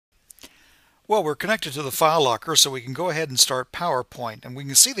Well, we're connected to the file locker, so we can go ahead and start PowerPoint, and we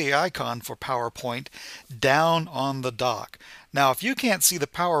can see the icon for PowerPoint down on the dock. Now, if you can't see the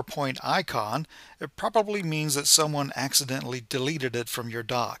PowerPoint icon, it probably means that someone accidentally deleted it from your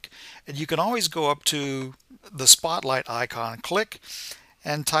dock. And you can always go up to the spotlight icon, click,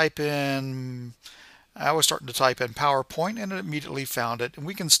 and type in, I was starting to type in PowerPoint, and it immediately found it. And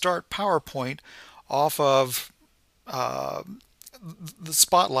we can start PowerPoint off of uh, the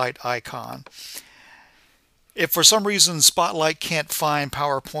spotlight icon. If for some reason Spotlight can't find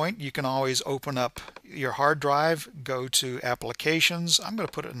PowerPoint, you can always open up your hard drive, go to Applications. I'm going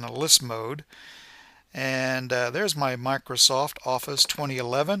to put it in a list mode. And there's my Microsoft Office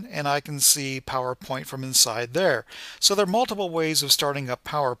 2011, and I can see PowerPoint from inside there. So there are multiple ways of starting up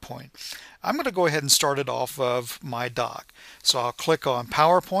PowerPoint. I'm going to go ahead and start it off of my dock. So I'll click on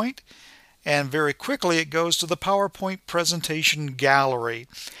PowerPoint, and very quickly it goes to the PowerPoint presentation gallery.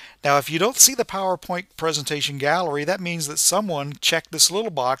 Now, if you don't see the PowerPoint presentation gallery, that means that someone checked this little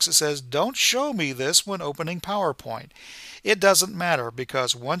box that says, "Don't show me this when opening PowerPoint." It doesn't matter,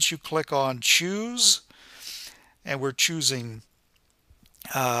 because once you click on Choose, and we're choosing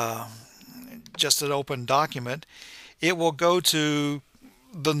just an open document, it will go to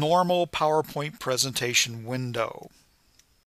the normal PowerPoint presentation window.